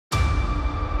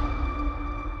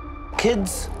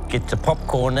kids, get your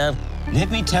popcorn out.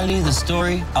 Let me tell you the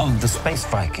story of the space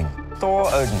Viking, Thor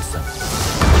Odinson.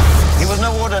 He was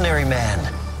no ordinary man.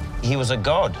 He was a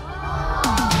god.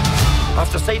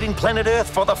 After saving planet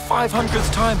Earth for the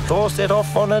 500th time, Thor set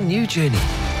off on a new journey.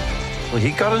 Well,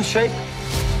 he got in shape.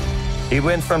 He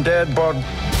went from dad bod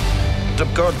to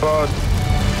god bod.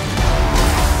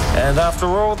 And after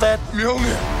all that,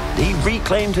 Mjolnir. he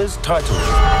reclaimed his title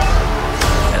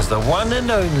as the one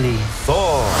and only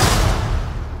Thor.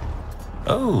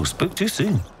 Oh, spoke too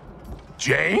soon.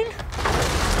 Jane?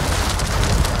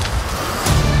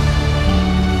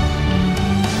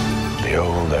 The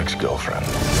old ex-girlfriend.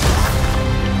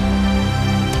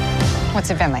 What's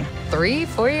it been, like 3,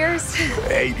 4 years?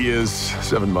 8 years,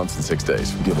 7 months and 6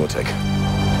 days, give or take.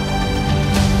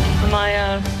 Am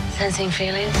I, sensing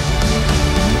feelings?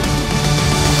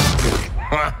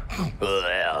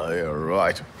 Well, you're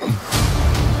right.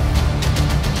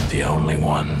 The only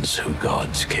ones who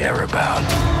gods care about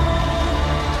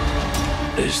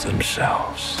is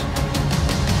themselves.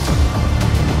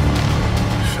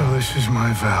 So this is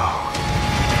my vow.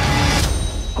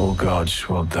 All gods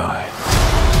will die.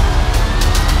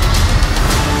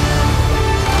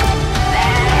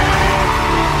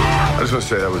 I just want to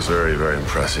say that was very, very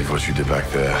impressive what you did back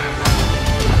there.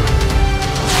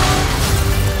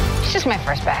 He's just my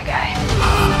first bad guy.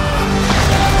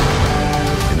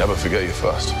 You never forget your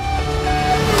first.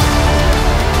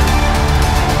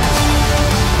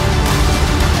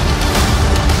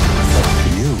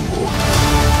 You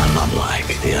are not like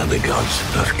the other gods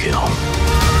of kill.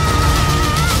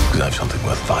 Because I have something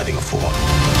worth fighting for.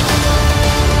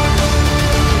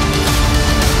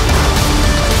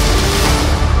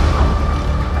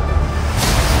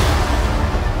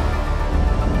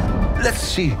 Let's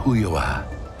see who you are.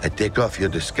 I take off your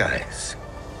disguise.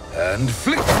 And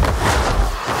flick.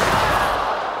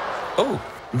 Oh,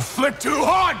 You flicked too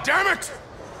hard, damn it!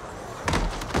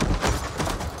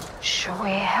 Should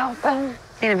we help him?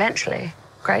 I mean, eventually.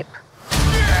 Grape.